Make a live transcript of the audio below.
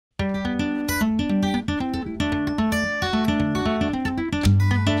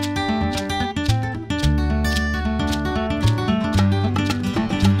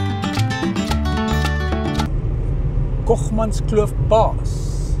Kochmanskloof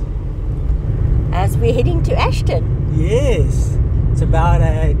Pass. As we're heading to Ashton. Yes, it's about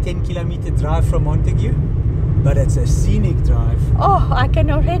a 10-kilometer drive from Montagu, but it's a scenic drive. Oh, I can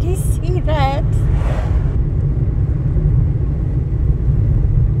already see that.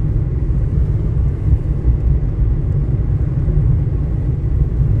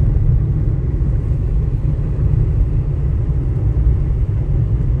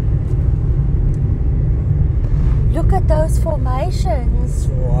 Look at those formations. It's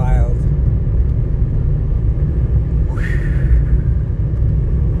wild.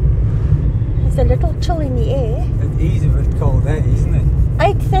 There's a little chill in the air. It is a bit cold, isn't it?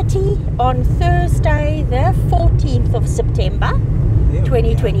 8:30 on Thursday, the 14th of September,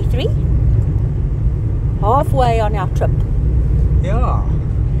 2023. Halfway on our trip. Yeah.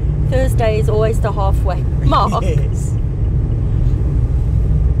 Thursday is always the halfway mark. Yes.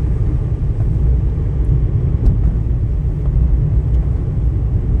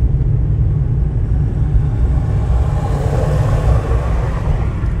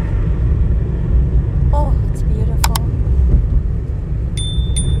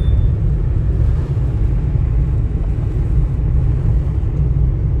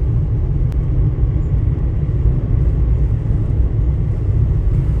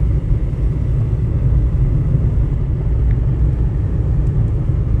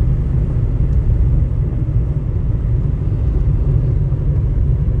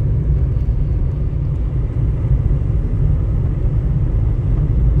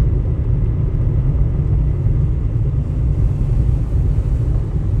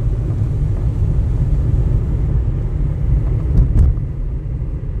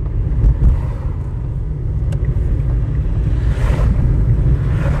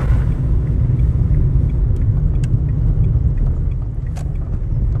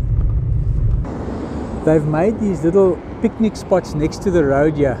 They've made these little picnic spots next to the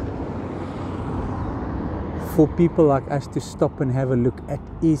road here for people like us to stop and have a look. It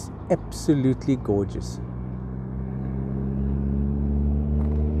is absolutely gorgeous.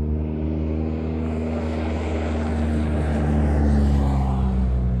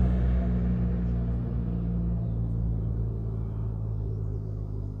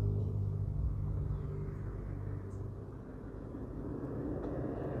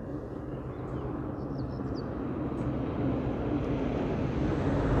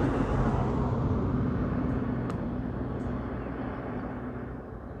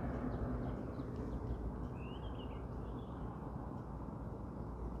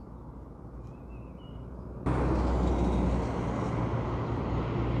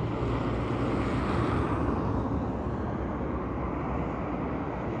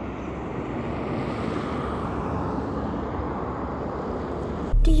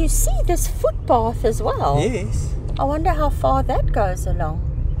 Do you see this footpath as well? Yes. I wonder how far that goes along.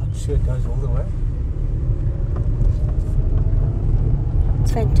 I'm sure it goes all the way.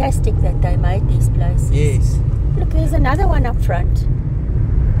 It's fantastic that they made these places. Yes. Look, there's another one up front.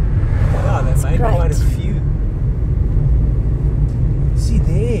 Yeah, they made quite a few. See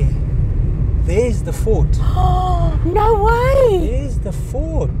there. There's the fort. Oh, no way! There's the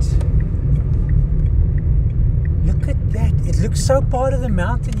fort. Look at that. It looks so part of the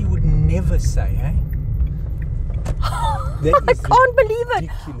mountain you would never say, eh? I can't believe it.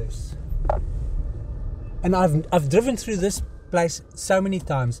 Ridiculous. And I've driven through this place so many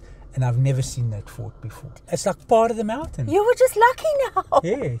times and I've never seen that fort before. It's like part of the mountain. You were just lucky now.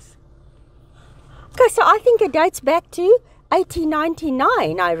 Yes. Okay, so I think it dates back to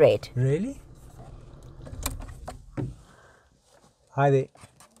 1899, I read. Really? Hi there.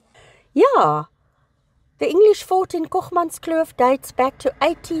 Yeah. The English fort in Kochmanskloof dates back to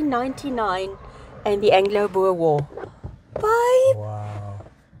 1899 and the Anglo-Boer War. Bye. Wow.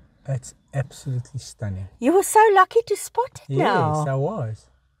 That's absolutely stunning. You were so lucky to spot it now. Yes, I was.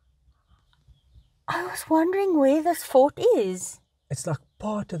 I was wondering where this fort is. It's like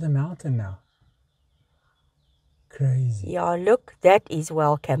part of the mountain now. Crazy. Yeah, look, that is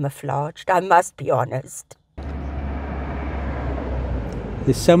well camouflaged, I must be honest.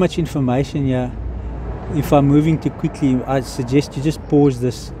 There's so much information here. If I'm moving too quickly, I suggest you just pause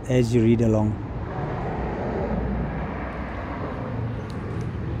this as you read along.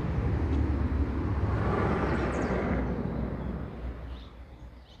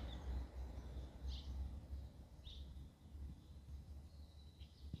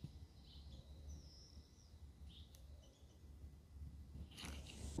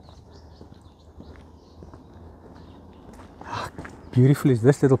 Beautiful is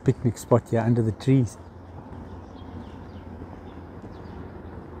this little picnic spot here under the trees.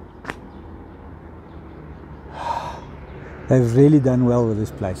 They've really done well with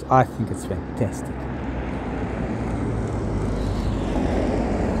this place. I think it's fantastic.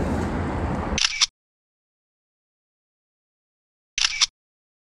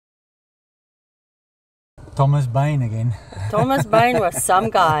 Thomas Bain again. Thomas Bain was some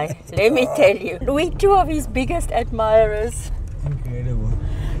guy, let me tell you. We're two of his biggest admirers. Incredible.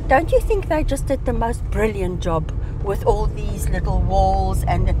 Don't you think they just did the most brilliant job with all these little walls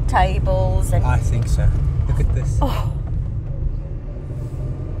and the tables? And I think so. Look at this. oh,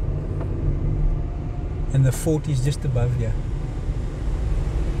 And the fort is just above here.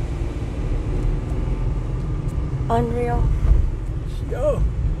 unreal. Yo.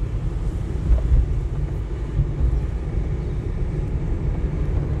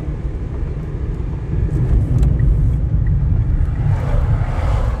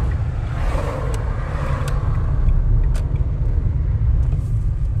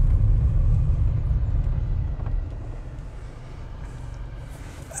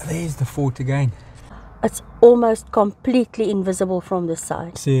 There's the fort again. It's almost completely invisible from the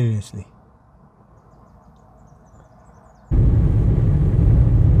side. Seriously.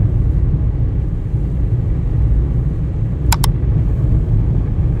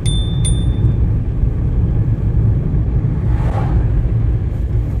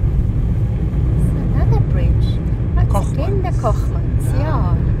 Another bridge. That's again the Kochmans,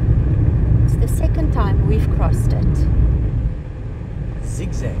 yeah. It's the second time we've crossed it.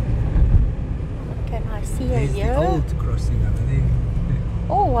 Zigzag. Can I see There's her here? the old crossing over there.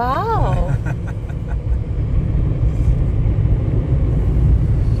 Oh wow!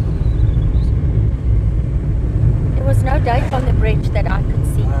 There was no date on the bridge that I could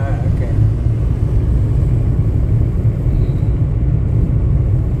see. Okay.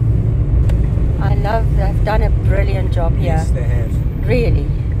 I love they've done a brilliant job here. Yes, they have. Really.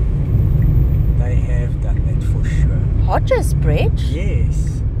 They have done that for sure. Hodges Bridge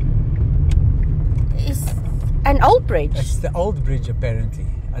Yes. is an old bridge. It's the old bridge apparently.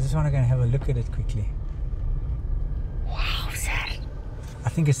 I just want to go and have a look at it quickly. Wow, sir. I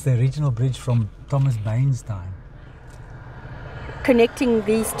think it's the original bridge from Thomas Bain's time. Connecting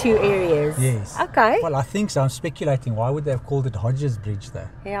these two areas. Yes. Okay. Well, I think so. I'm speculating. Why would they have called it Hodges Bridge though?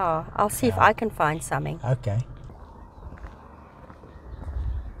 Yeah, I'll see if I can find something. Okay.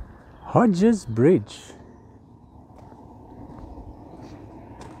 Hodges Bridge.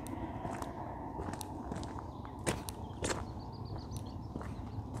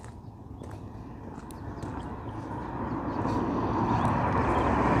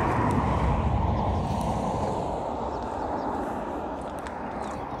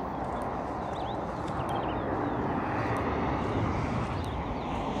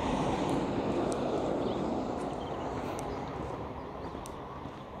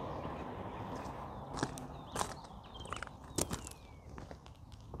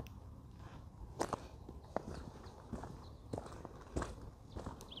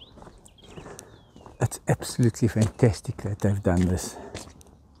 It's absolutely fantastic that they've done this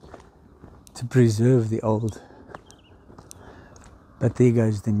to preserve the old, but there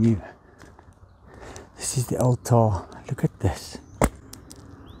goes the new. This is the old tar. Look at this.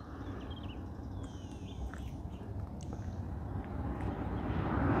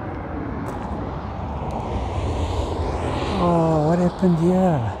 Oh, what happened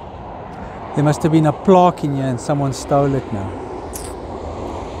here? There must have been a plaque in here and someone stole it now.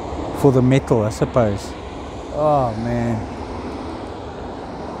 For the metal, I suppose. Oh man.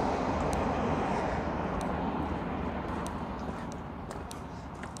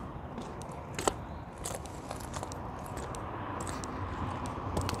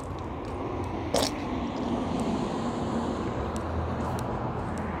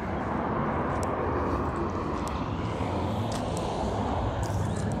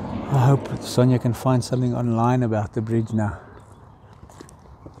 I hope Sonia can find something online about the bridge now.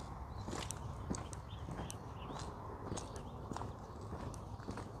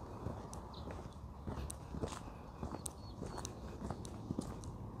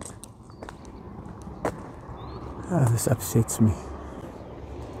 Oh, this upsets me.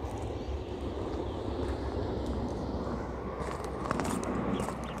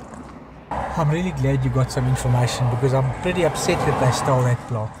 I'm really glad you got some information because I'm pretty upset that they stole that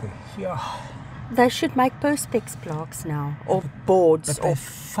plaque there. Yeah. They should make perspex plaques now, or boards, But they or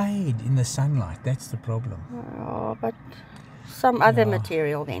fade in the sunlight, that's the problem. oh, but some other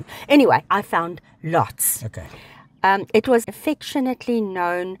material then. Anyway, I found lots. Okay. It was affectionately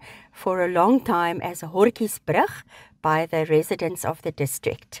known for a long time as a Horkiesbrug by the residents of the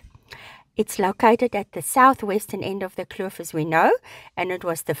district. It's located at the southwestern end of the kloof, as we know, and it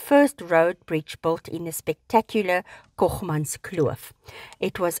was the first road bridge built in the spectacular Kochmanskloof.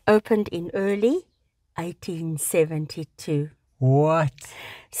 It was opened in early 1872. What?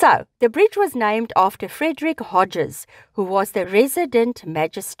 So, the bridge was named after Frederick Hodges, who was the resident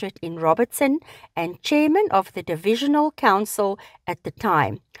magistrate in Robertson and chairman of the Divisional Council at the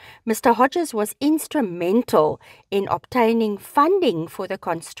time. Mr. Hodges was instrumental in obtaining funding for the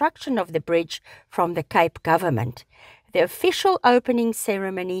construction of the bridge from the Cape government. The official opening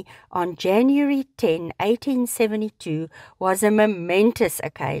ceremony on January 10, 1872 was a momentous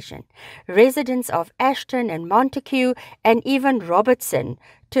occasion. Residents of Ashton and Montagu and even Robertson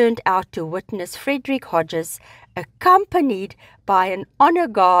turned out to witness Frederick Hodges, accompanied by an honour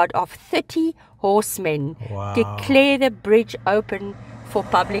guard of 30 horsemen, Wow. declare the bridge open for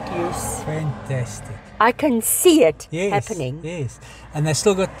public use. Fantastic. I can see it Yes, happening. yes. And they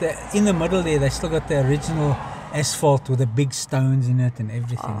still got in the middle there, they still got the original asphalt with the big stones in it and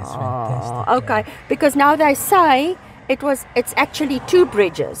everything. It's fantastic. Okay, because now they say it's actually two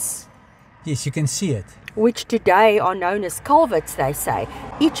bridges, Yes, you can see it. which today are known as culverts, they say.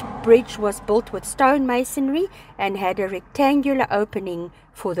 Each bridge was built with stone masonry and had a rectangular opening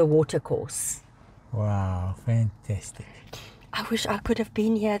for the watercourse. Wow, fantastic. I wish I could have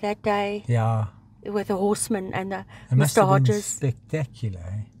been here that day Yeah. with the horsemen and the It must Mr. have been Hodges. spectacular.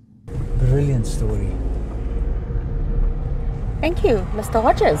 Eh? Brilliant story. Thank you, Mr.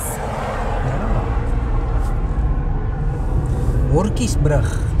 Hodges. Yeah. Orkiesbrug.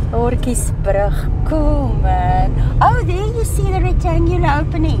 Orkiesbrug, cool man. Oh, there you see the rectangular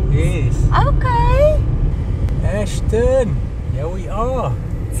opening. Yes. Okay. Ashton. Here we are.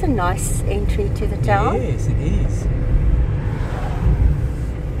 It's a nice entry to the town. Yes, it is.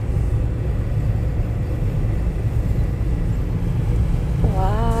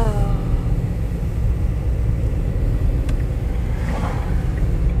 Wow.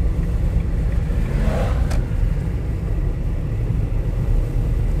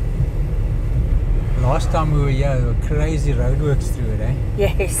 Last time we were here, there were crazy roadworks through it, eh?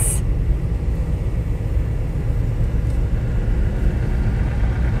 Yes.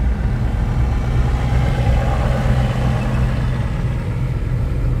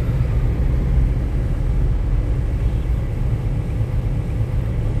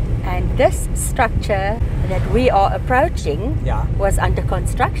 And this structure that we are approaching Yeah. was under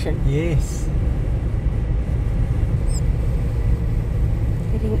construction. Yes.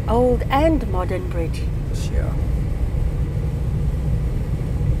 Getting old and modern bridge. Sure.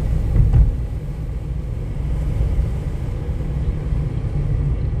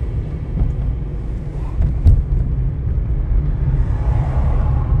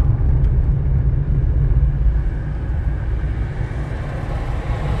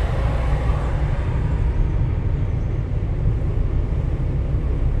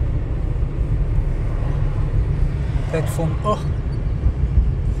 Platform. Oh.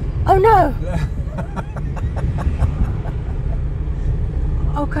 Oh no!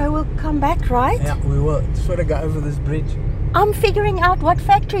 Okay, we'll come back, right? Yeah, we will. Just want to go over this bridge. I'm figuring out what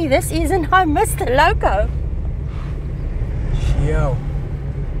factory this is and I missed the logo. Sure.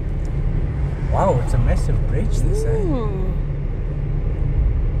 Wow, it's a massive bridge, this, eh?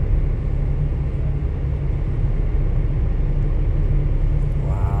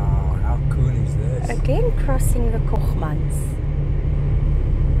 Wow, how cool is this? Again crossing the Kochmans.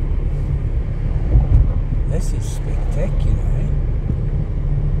 This is spectacular, eh?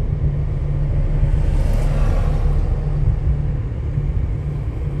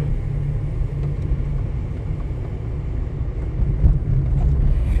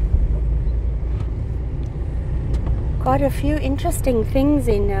 Quite a few interesting things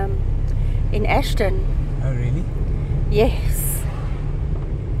in Ashton. Oh, really? Yes,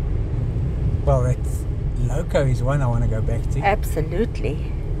 Well, that loco is one I want to go back to.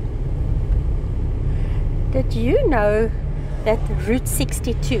 absolutely. Did you know that Route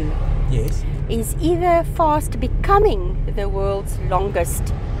 62 Yes. is either fast becoming the world's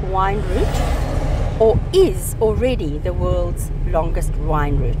longest wine route or is already the world's longest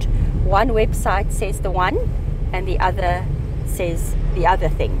wine route? One website says the one and the other says the other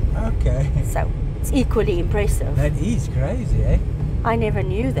thing. Okay. So it's equally impressive. That is crazy, eh? I never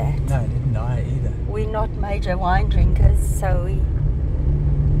knew that. No, didn't I either. We're not major wine drinkers, so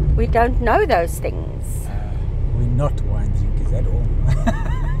we don't know those things. We're not wine drinkers at all.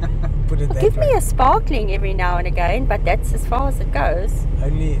 Put it that Give way. me a sparkling every now and again, but that's as far as it goes.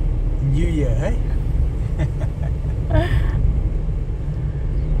 Only New Year, eh?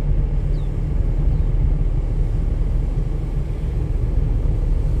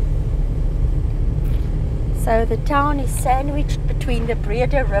 So the town is sandwiched between the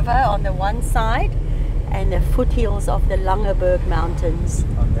Breda River on the one side and the foothills of the Langeberg Mountains.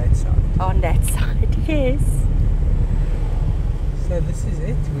 On that side. On that side, yes. So this is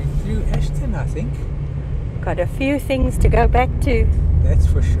it. We're through Ashton, I think. Got a few things to go back to. That's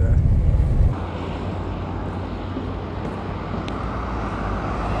for sure.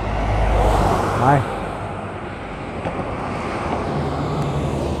 Hi.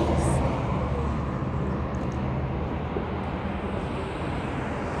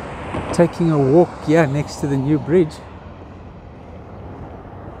 Taking a walk here next to the new bridge.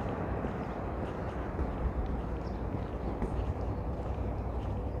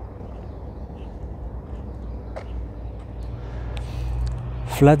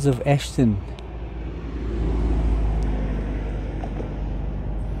 Floods of Ashton.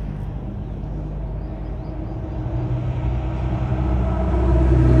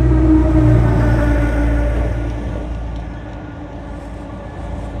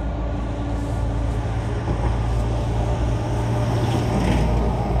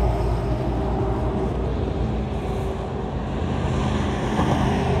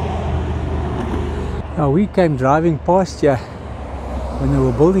 Now we came driving past here when they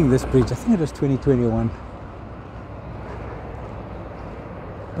were building this bridge. I think it was 2021.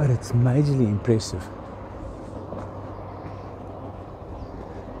 But it's majorly impressive.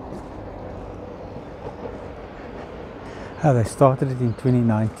 Oh, they started it in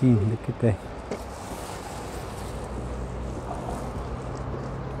 2019. Look at that.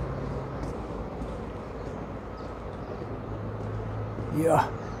 Yeah,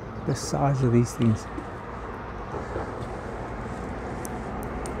 the size of these things.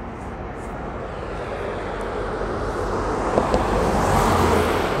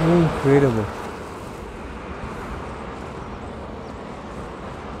 Incredible.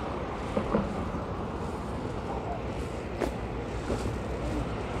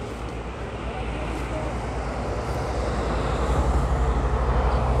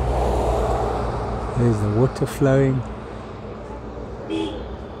 There's the water flowing.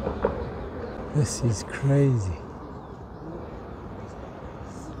 This is crazy.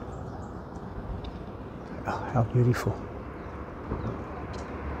 Oh, how beautiful.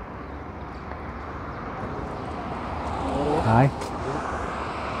 Hi.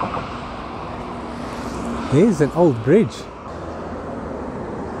 There's an old bridge.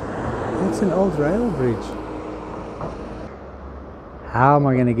 That's an old rail bridge. How am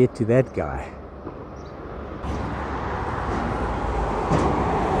I going to get to that guy?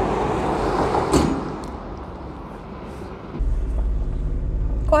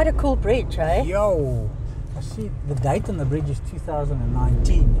 Quite a cool bridge, eh? Yo! I see the date on the bridge is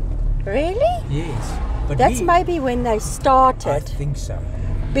 2019. Really? Yes. But That's maybe when they started. I think so.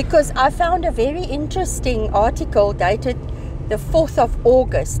 Because I found a very interesting article dated the 4th of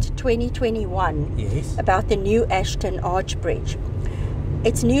August 2021 Yes. about the new Ashton Arch Bridge.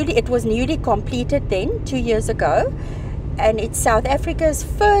 It was newly completed then, 2 years ago, and it's South Africa's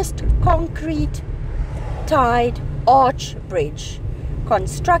first concrete tied arch bridge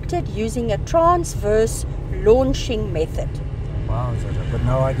constructed using a transverse launching method. Wow, I've got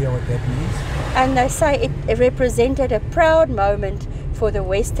no idea what that means. And they say it represented a proud moment for the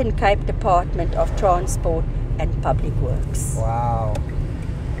Western Cape Department of Transport and Public Works. Wow.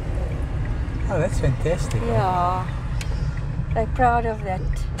 Oh, that's fantastic. Yeah, they're proud of that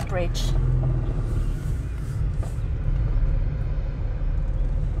bridge.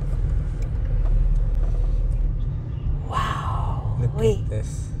 Wow. Look at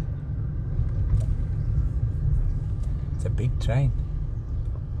this. It's a big train.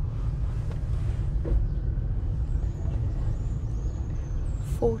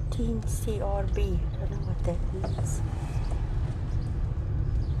 CRB. I don't know what that means.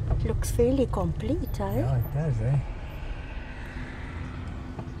 It looks fairly complete, eh? Yeah, it does, eh?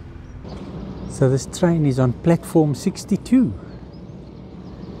 So this train is on platform 62.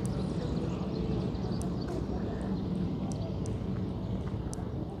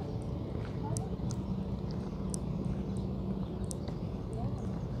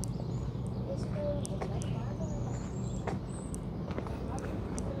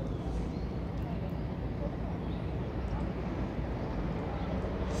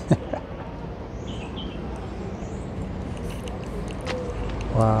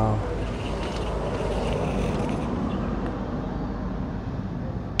 Wow.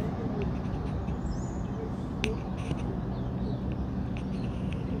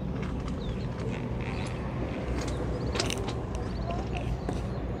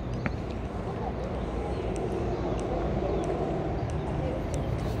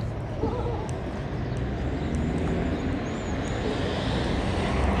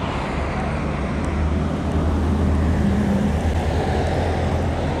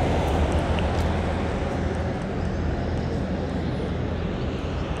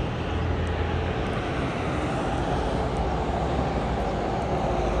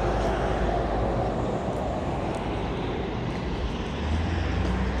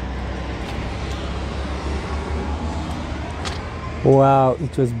 Wow,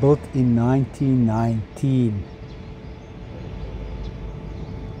 it was built in 1919.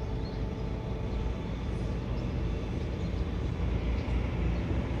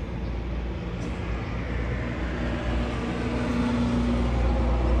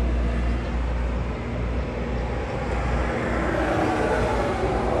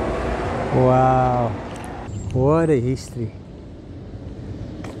 Wow, what a history.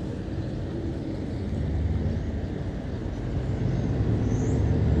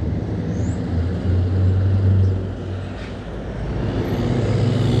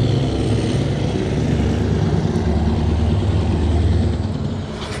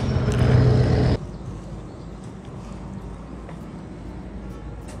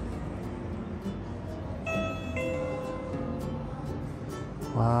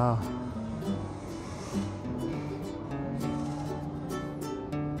 Wow.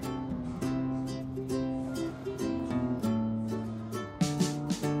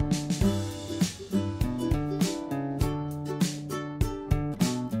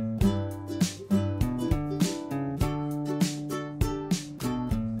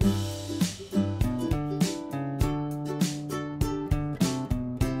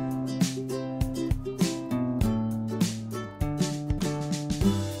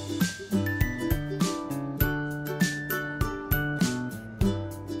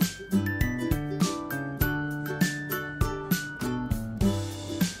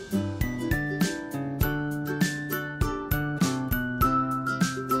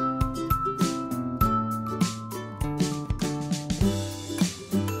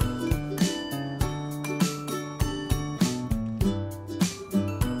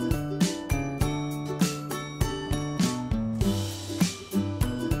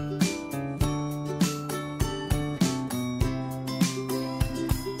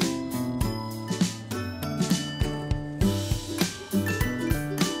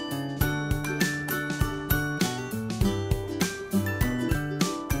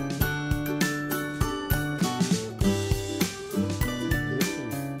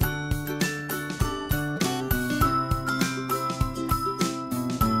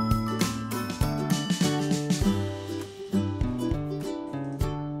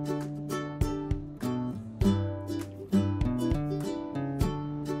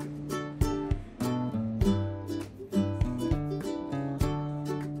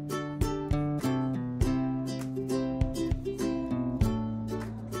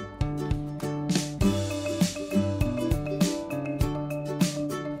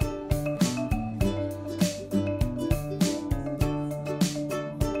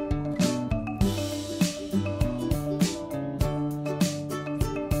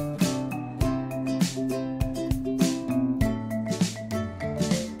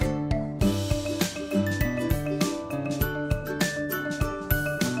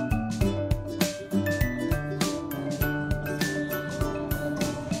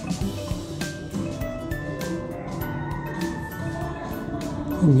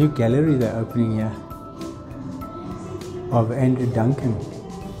 A new gallery they're opening here of Andrew Duncan.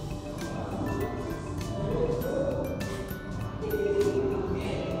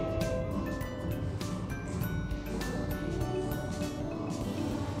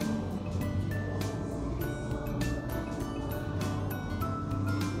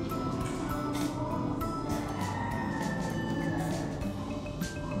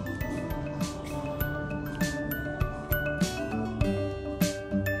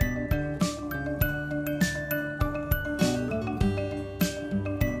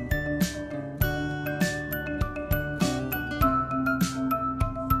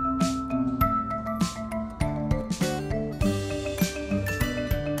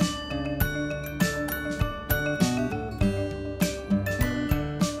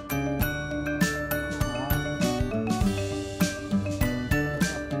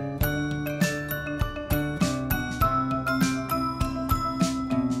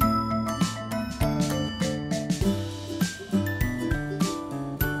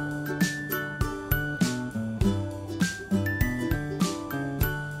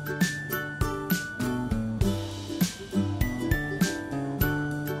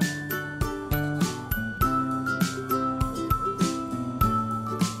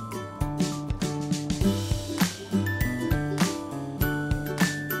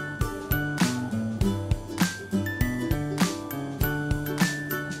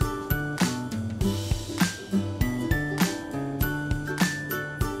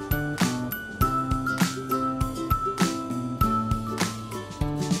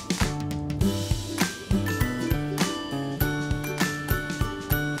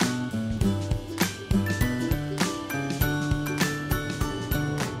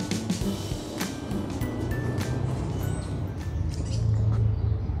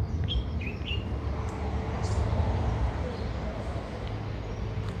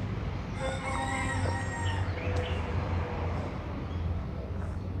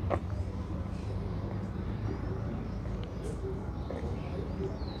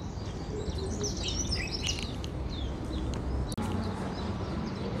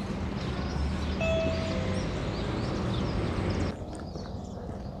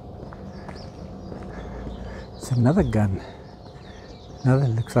 It's another gun. Another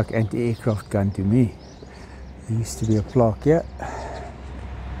looks like anti-aircraft gun to me. There used to be a plaque here.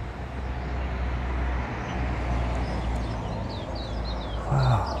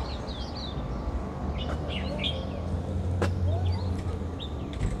 Wow.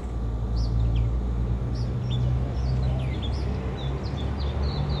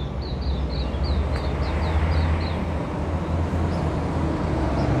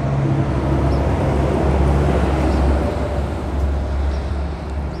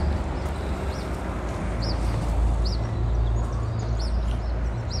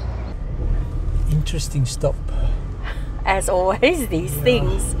 Interesting stop. As always, these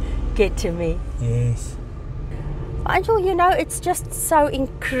things get to me. Yes. Angel, you know, it's just so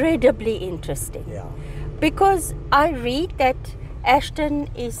incredibly interesting. Yeah. Because I read that Ashton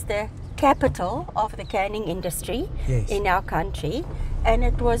is the capital of the canning industry in our country, and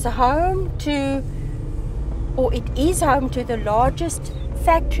it was home to, or it is home to, the largest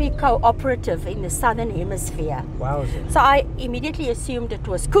factory cooperative in the southern hemisphere. Wow. So I immediately assumed it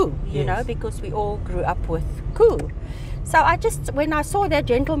was Koo, you know, because we all grew up with Koo. So I just, when I saw that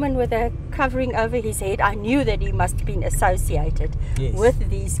gentleman with a covering over his head, I knew that he must have been associated with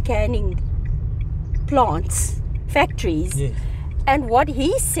these canning plants, factories. Yes. And what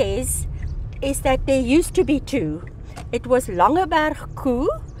he says is that there used to be two. It was Langeberg Koo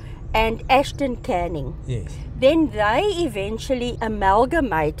and Ashton Canning. Yes. Then they eventually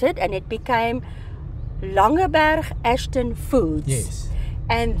amalgamated and it became Langeberg Ashton Foods. Yes.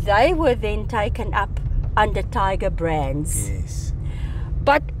 And they were then taken up under Tiger Brands. Yes.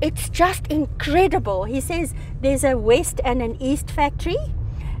 But it's just incredible. He says there's a west and an east factory.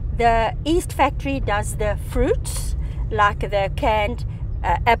 The east factory does the fruits, like the canned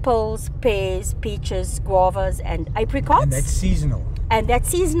apples, pears, peaches, guavas and apricots. And that's seasonal. And that's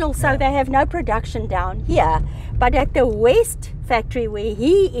seasonal, so they have no production down here. But at the West factory, where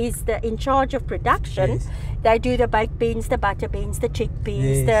he is in charge of production, they do the baked beans, the butter beans, the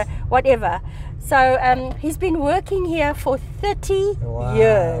chickpeas, the whatever. So he's been working here for 30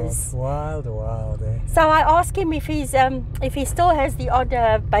 years. Wild. So I asked him if he still has the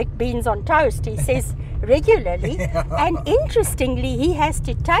odd baked beans on toast. He says regularly, and interestingly, he has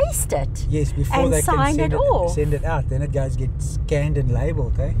to taste it. Yes, before and they sign can send it out. Then it goes get scanned and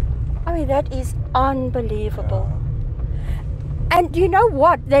labelled, eh? I mean, that is unbelievable. And you know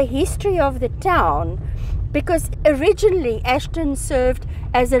what? The history of the town, because originally Ashton served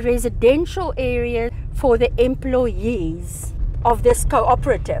as a residential area for the employees of this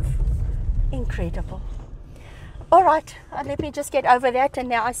cooperative. Incredible. All right, let me just get over that, and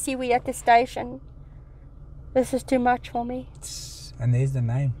now I see we're at the station. This is too much for me. And there's the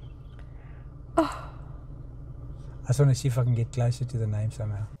name. Oh. I just want to see if I can get closer to the name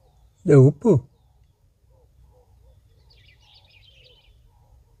somehow. The Hoopoe.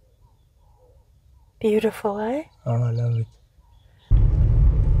 Beautiful, eh? Oh, I love it.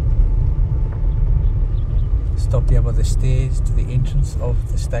 Stop here by the stairs to the entrance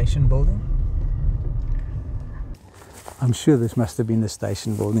of the station building. I'm sure this must have been the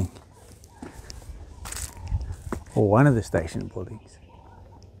station building. Or one of the station buildings.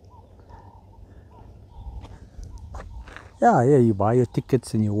 Yeah, you buy your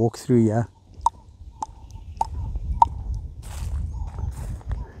tickets and you walk through here.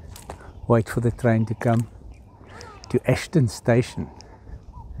 Wait for the train to come to Ashton Station,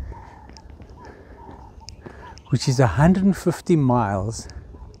 which is 150 miles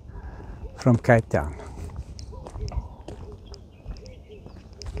from Cape Town.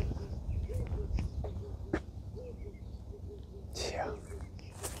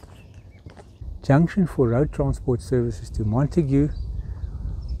 Junction for road transport services to Montagu,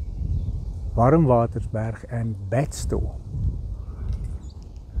 Warmwatersberg and Batstore.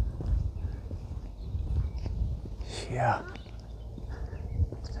 Yeah,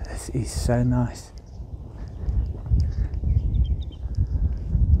 this is so nice.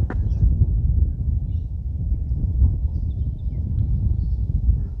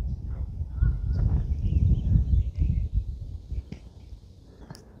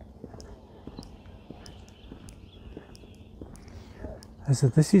 So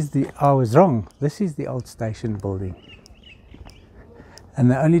this is I was wrong. This is the old station building.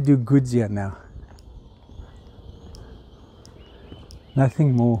 And they only do goods here now.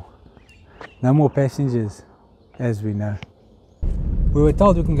 Nothing more. No more passengers, as we know. We were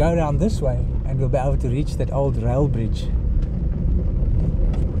told we can go around this way and we'll be able to reach that old rail bridge.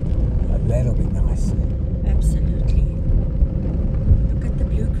 Oh, that'll be nice. Absolutely. Look at the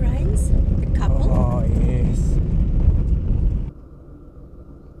blue cranes, the couple. Oh, yes.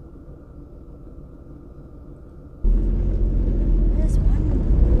 There's one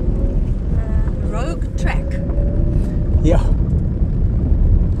rogue track. Yeah.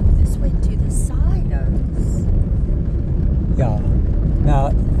 This went to the silos. Yeah. Now,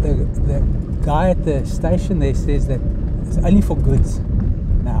 the guy at the station there says that it's only for goods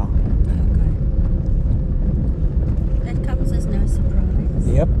now. Okay. That comes as no surprise.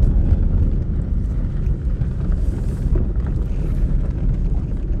 Yep.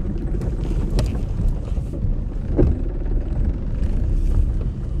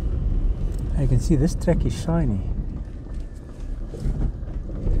 You can see this track is shiny.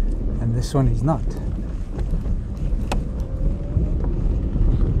 And this one is not.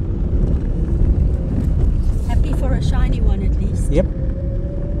 Happy for a shiny one at least. Yep.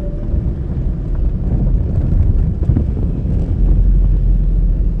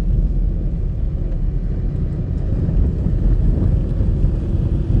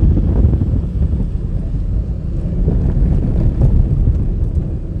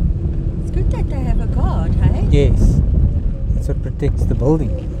 It's good that they have a guard, hey? Yes. That's what protects the building.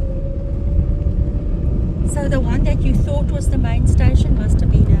 So the one that you thought was the main station must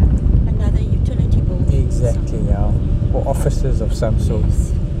have been another utility building. Exactly, yeah. Or offices of some sort.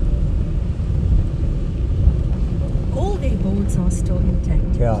 Yes. All their boards are still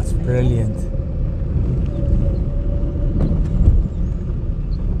intact. Yeah, it's brilliant.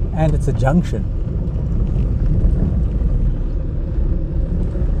 And it's a junction.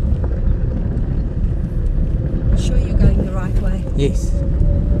 Sure you're going the right way. Yes.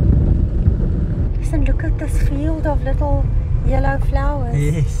 Listen, look at this field of little yellow flowers.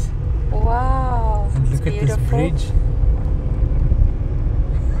 Yes. Wow. And it's look at beautiful. this bridge.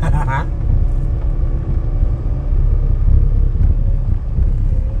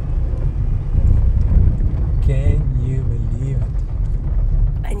 Can you believe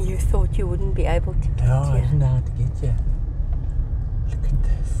it? And you thought you wouldn't be able to get No, I here. didn't know how to get here. Look at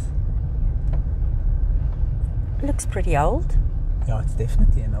this. Looks pretty old. Yeah, it's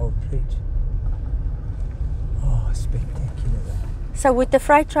definitely an old bridge. Oh, spectacular though. So would the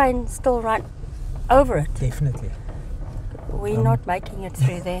freight train still run over it? Definitely. We're not making it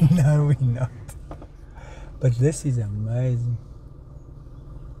through there. No, we're not. But this is amazing.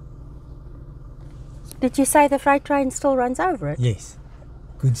 Did you say the freight train still runs over it? Yes.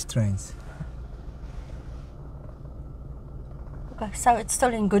 Goods trains. Okay, so it's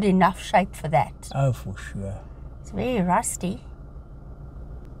still in good enough shape for that. Oh, for sure. It's very rusty.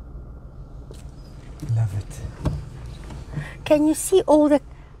 Love it. Can you see all the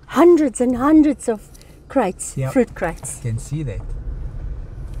hundreds and hundreds of crates, Yep. fruit crates? Can see that.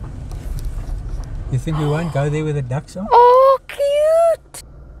 You think we won't go there with the ducks on? Oh, cute!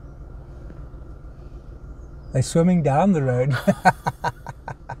 They're swimming down the road.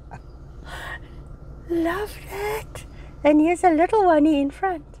 Love that. And here's a little one here in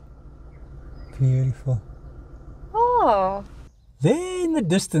front. Beautiful. Oh, There in the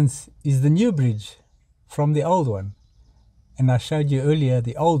distance is the new bridge from the old one. And I showed you earlier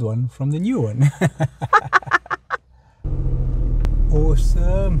the old one from the new one.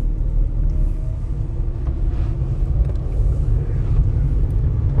 Awesome.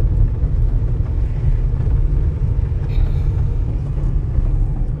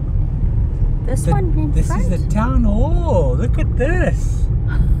 this one in This front. is the town hall. Look at this.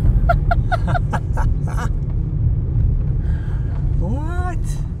 What?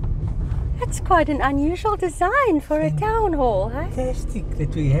 That's quite an unusual design for a town hall, hey? Fantastic that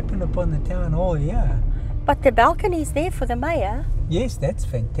we happen upon the town hall here. But the balcony's there for the mayor. Yes, that's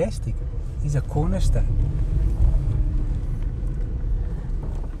fantastic. He's a cornerstone.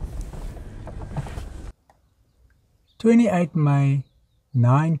 (28 May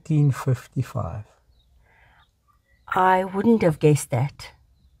 1955). I wouldn't have guessed that.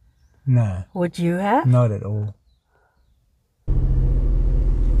 No, Would you have? not at all.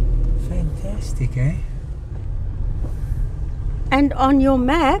 Fantastic, eh? And on your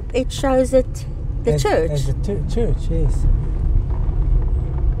map, it shows it the church. As a church, yes.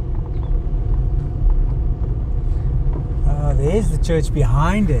 Oh, there's the church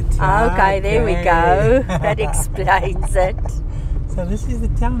behind it. Okay, there we go. That explains it. So this is the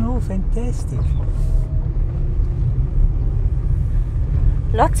town hall. Fantastic.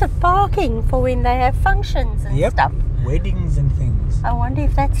 Lots of parking for when they have functions and Yep. stuff. weddings and things. I wonder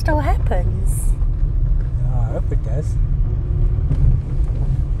if that still happens. Oh, I hope it does.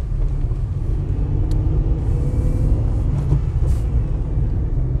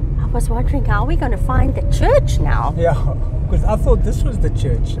 I was wondering how we're going to find the church now. Yeah, because I thought this was the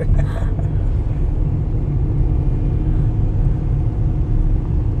church.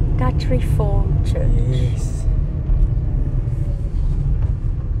 Dutch Reformed Church. Yes.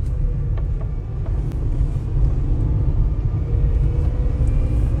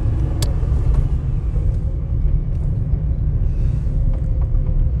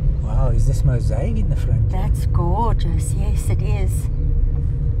 Wow, is this mosaic in the front? That's gorgeous. Yes, it is.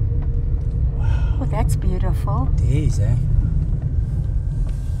 Wow. Oh, that's beautiful. It is, eh?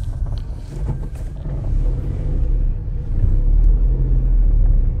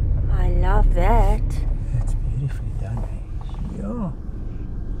 I love that. That's beautifully done, eh? Yeah.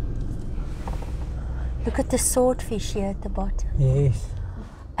 Look at the swordfish here at the bottom. Yes.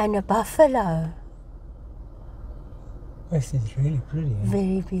 And a buffalo. This is really pretty, eh?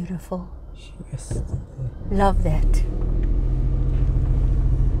 Very beautiful. Yes. Love that.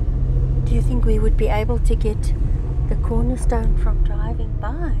 Do you think we would be able to get the cornerstone from driving by?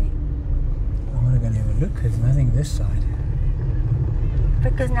 I'm going to go and have a look. There's nothing this side.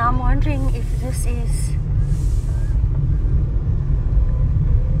 Because now I'm wondering if this is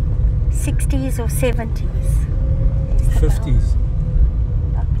 60s or 70s. 50s.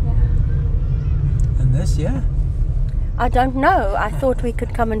 Up here. And this, yeah? I don't know. I thought we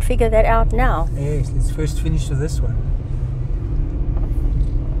could come and figure that out now. Yes, let's first finish with this one.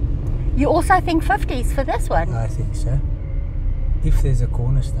 You also think 50s for this one? I think so. If there's a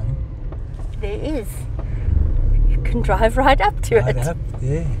cornerstone. There is. You can drive right up to Right it. up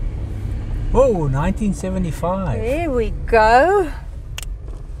there. Oh, 1975. There we go.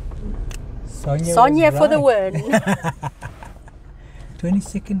 Sonia for the right. win.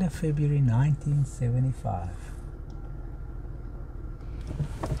 22nd of February 1975.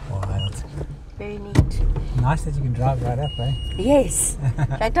 Wild. Very neat. Nice that you can drive right up, eh? Yes,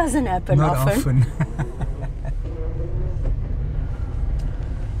 that doesn't happen Not often.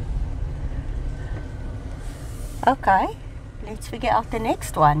 Okay, let's figure out the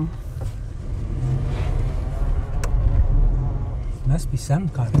next one. Must be some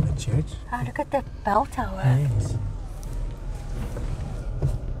kind of a church. Oh, look at the bell tower. Yes.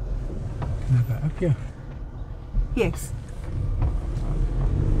 Can I go up here? Yes.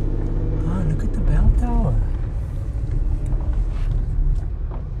 Oh, look at the bell tower.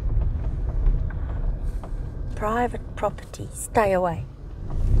 Private property. Stay away.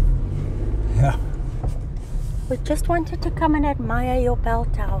 Yeah. We just wanted to come and admire your bell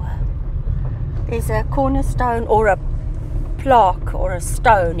tower. There's a cornerstone or a plaque or a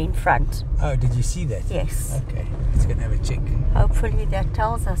stone in front. Oh, did you see that? Yes. Okay, let's go and have a check. Hopefully that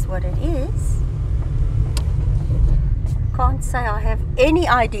tells us what it is. Can't say I have any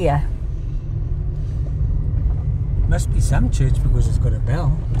idea. Must be some church because it's got a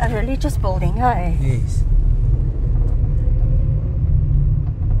bell. A religious building, hey? Yes.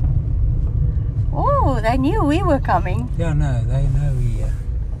 Oh, they knew we were coming. Yeah, no, they know we...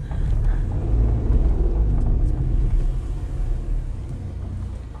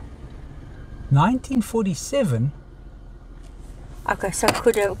 1947? Okay, so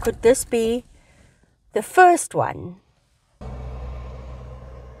could this be the first one?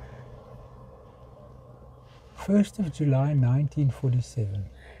 1st of July 1947.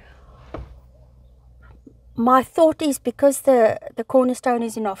 My thought is because the cornerstone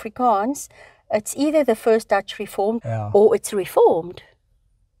is in Afrikaans, it's either the first Dutch Reformed or it's Reformed.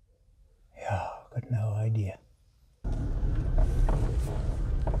 Yeah, got no idea.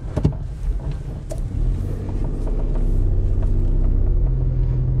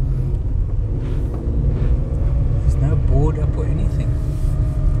 There's no board up or anything.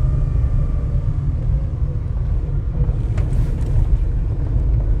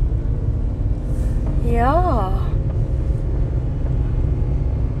 Yeah.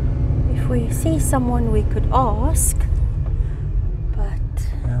 If we see someone we could ask, but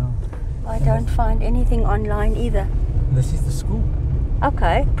Yeah. I don't find anything online either. This is the school.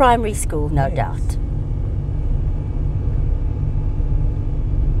 Okay, primary school, no Yes. doubt.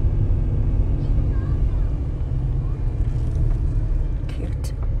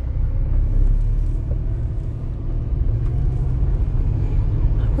 Cute.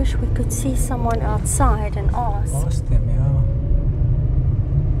 I wish we could see someone outside and ask. Ask them, yeah.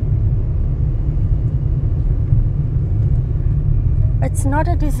 It's not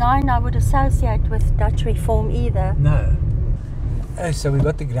a design I would associate with Dutch Reform either. No. Oh, so we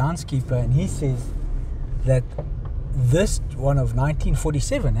got the groundskeeper and he says that this one of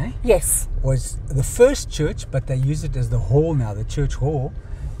 1947, Yes. was the first church, but they use it as the hall now, the church hall,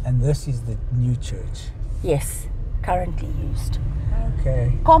 and this is the new church. Yes. Currently used.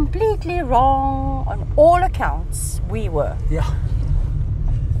 Okay. Completely wrong on all accounts. We were. Yeah.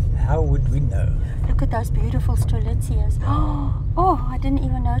 How would we know? Look at those beautiful strelitzias. Oh, I didn't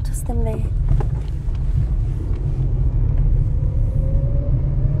even notice them there.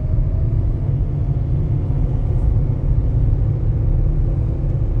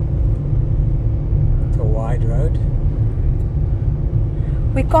 It's a wide road.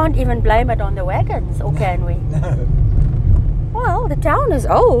 We can't even blame it on the wagons, or can we? No. Well, the town is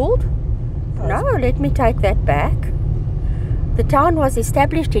old. No, let me take that back. The town was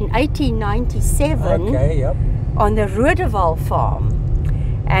established in 1897 Okay, yep. on the Rudeval farm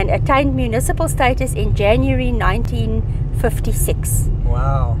and attained municipal status in January 1956.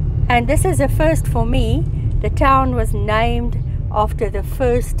 Wow. And this is a first for me. The town was named after the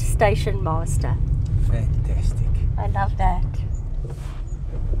first station master. Fantastic. I love that.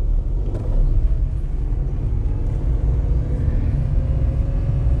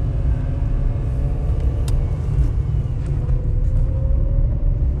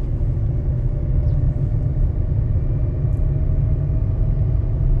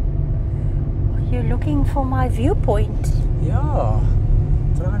 You're looking for my viewpoint. Yeah.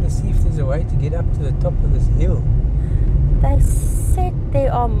 Trying to see if there's a way to get up to the top of this hill. They said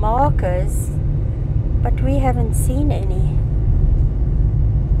there are markers, but we haven't seen any.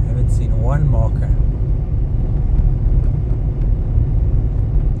 Haven't seen one marker.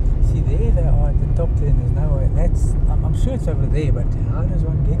 See, there they are at the top there, and there's no way. That's, I'm sure it's over there, but how does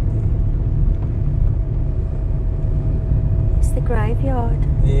one get there? It's the graveyard.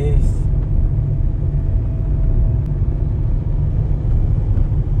 Yes.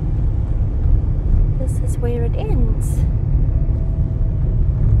 This is where it ends.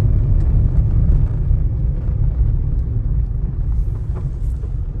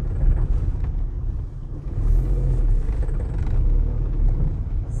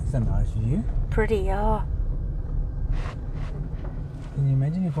 That's a nice view. Pretty, yeah. Can you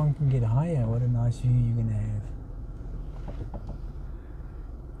imagine if one can get higher? What a nice view you're going to have.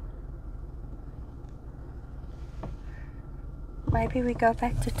 Maybe we go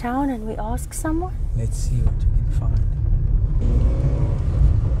back to town and we ask someone? Let's see what we can find.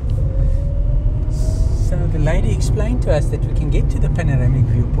 So the lady explained to us that we can get to the panoramic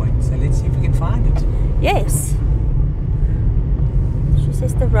viewpoint. So let's see if we can find it. Yes. She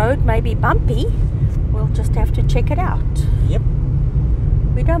says the road may be bumpy. We'll just have to check it out. Yep.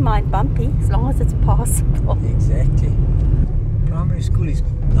 We don't mind bumpy as long as it's passable. Exactly. Primary school is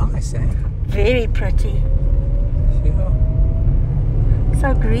nice, eh? Very pretty. Sure.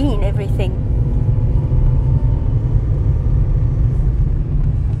 So green, everything.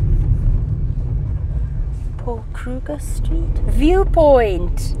 Paul Kruger Street.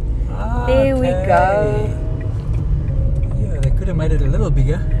 Viewpoint. There we go. Yeah, they could have made it a little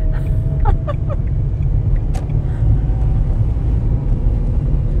bigger.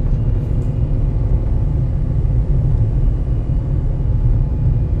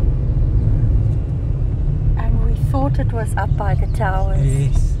 And we thought it was up by the towers.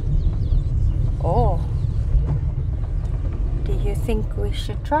 Yes. Oh. Do you think we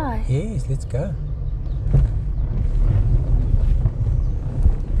should try? Yes, let's go.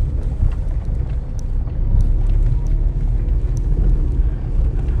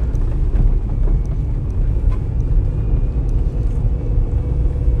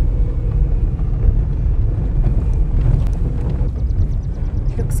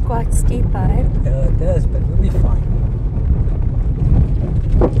 Looks quite steep, eh? Yeah, it does, but we'll be fine.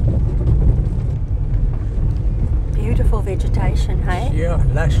 Beautiful vegetation, hey? Yeah,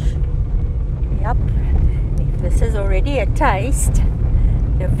 lush. Yep. If this is already a taste,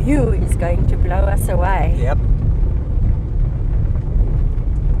 the view is going to blow us away. Yep.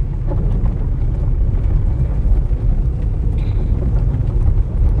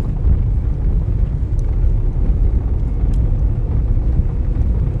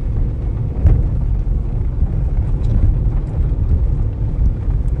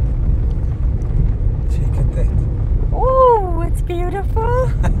 Check at that. Oh, it's beautiful.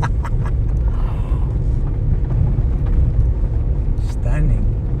 Stunning.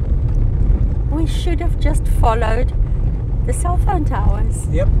 We should have just followed the cell phone towers.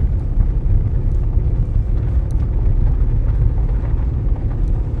 Yep.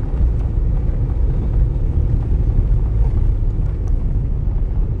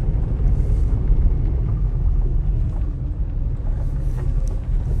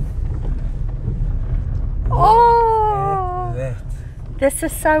 Oh, This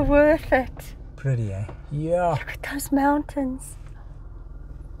is so worth it. Pretty, eh? Yeah. Look at those mountains.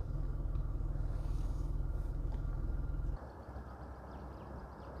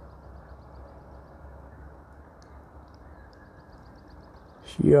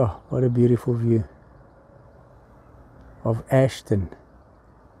 Yeah, what a beautiful view of Ashton.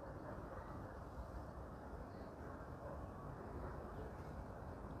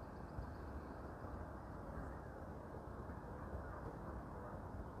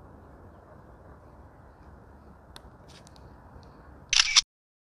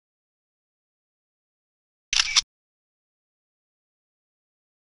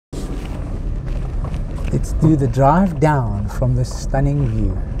 Let's do the drive down from this stunning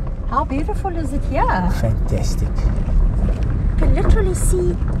view. How beautiful is it here? Fantastic. You can literally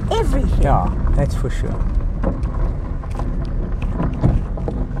see everything. Yeah, that's for sure.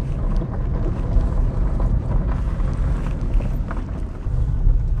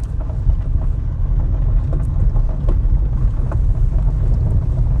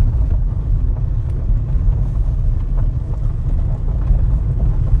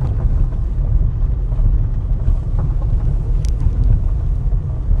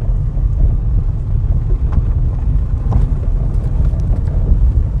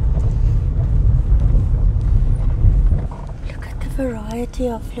 Variety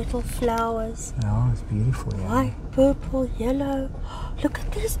of little flowers. Oh, it's beautiful, yeah. White, purple, yellow. Look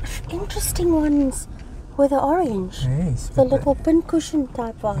at these interesting ones with the orange. Yes. The little pincushion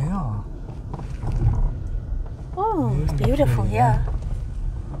type one. Yeah. Oh, it's beautiful, pretty, yeah.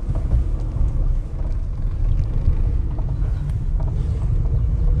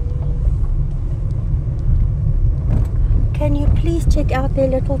 Can you please check out their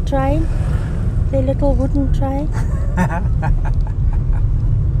little train? Their little wooden train?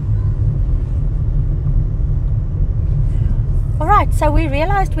 Alright, so we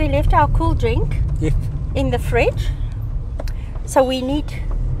realized we left our cool drink in the fridge. So we need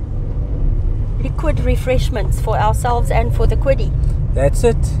liquid refreshments for ourselves and for the quiddy. That's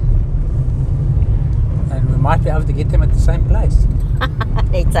it. And we might be able to get them at the same place.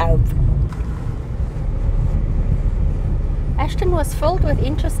 Let's hope. Ashton was filled with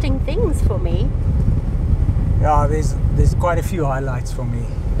interesting things for me. Yeah, there's quite a few highlights for me.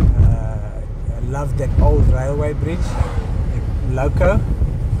 I love that old railway bridge, the loco,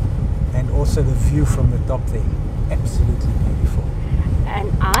 and also the view from the top there. Absolutely beautiful.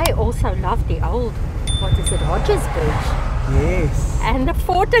 And I also love the old, what is it, Rogers Bridge. Yes. And the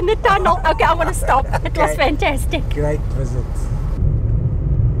fort and the tunnel. Okay, I want to stop. It was fantastic. Great visit.